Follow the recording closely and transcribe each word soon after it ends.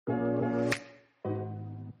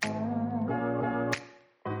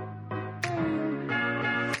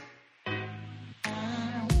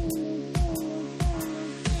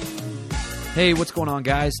Hey, what's going on,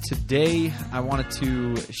 guys? Today, I wanted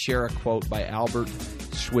to share a quote by Albert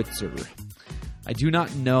Schweitzer. I do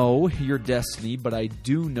not know your destiny, but I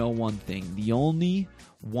do know one thing. The only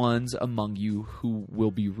ones among you who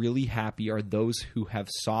will be really happy are those who have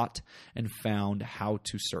sought and found how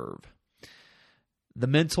to serve. The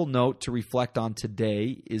mental note to reflect on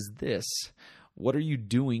today is this. What are you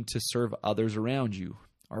doing to serve others around you?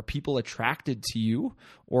 Are people attracted to you,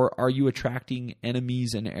 or are you attracting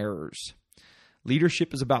enemies and errors?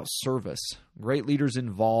 Leadership is about service. Great leaders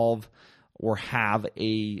involve or have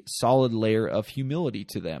a solid layer of humility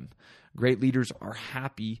to them. Great leaders are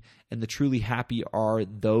happy, and the truly happy are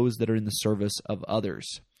those that are in the service of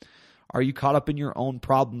others. Are you caught up in your own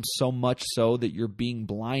problems so much so that you're being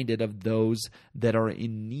blinded of those that are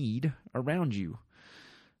in need around you?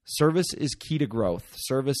 Service is key to growth.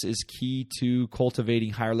 Service is key to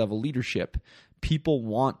cultivating higher level leadership. People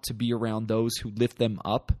want to be around those who lift them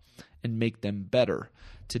up and make them better.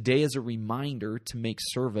 Today is a reminder to make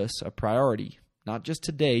service a priority, not just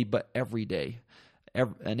today, but every day,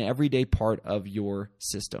 an everyday part of your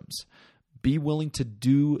systems. Be willing to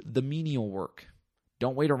do the menial work.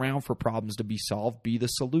 Don't wait around for problems to be solved. Be the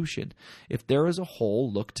solution. If there is a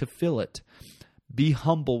hole, look to fill it. Be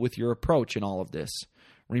humble with your approach in all of this.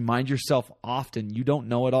 Remind yourself often you don't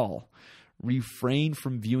know it all. Refrain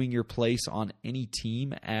from viewing your place on any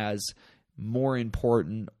team as more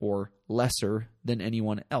important or lesser than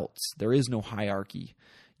anyone else. There is no hierarchy.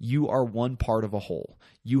 You are one part of a whole.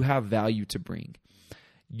 You have value to bring.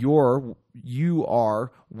 You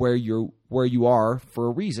are where you are for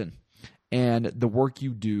a reason, and the work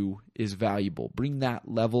you do is valuable. Bring that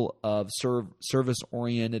level of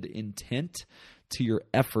service-oriented intent to your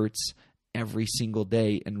efforts every single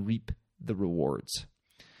day and reap the rewards.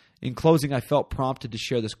 In closing, I felt prompted to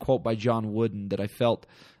share this quote by John Wooden that I felt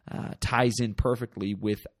ties in perfectly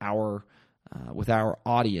with our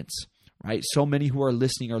audience. Right? So many who are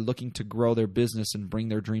listening are looking to grow their business and bring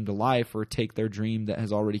their dream to life, or take their dream that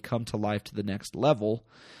has already come to life to the next level.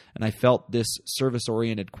 And I felt this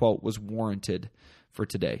service-oriented quote was warranted for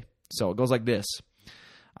today. So it goes like this.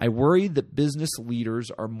 I worry that business leaders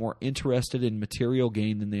are more interested in material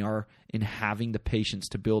gain than they are in having the patience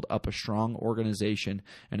to build up a strong organization,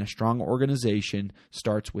 and a strong organization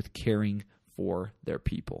starts with caring for their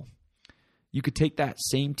people. You could take that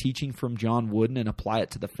same teaching from John Wooden and apply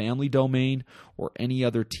it to the family domain or any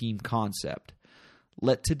other team concept.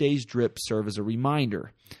 Let today's drip serve as a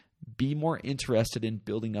reminder. Be more interested in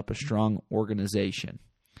building up a strong organization.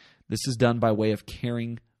 This is done by way of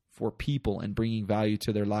caring for people and bringing value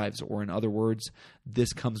to their lives, or in other words,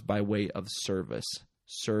 this comes by way of service,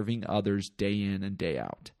 serving others day in and day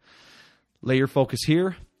out. Lay your focus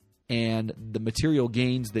here, and the material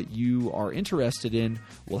gains that you are interested in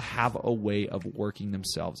will have a way of working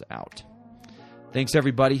themselves out. Thanks,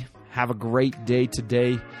 everybody. Have a great day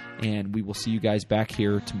today, and we will see you guys back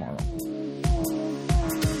here tomorrow.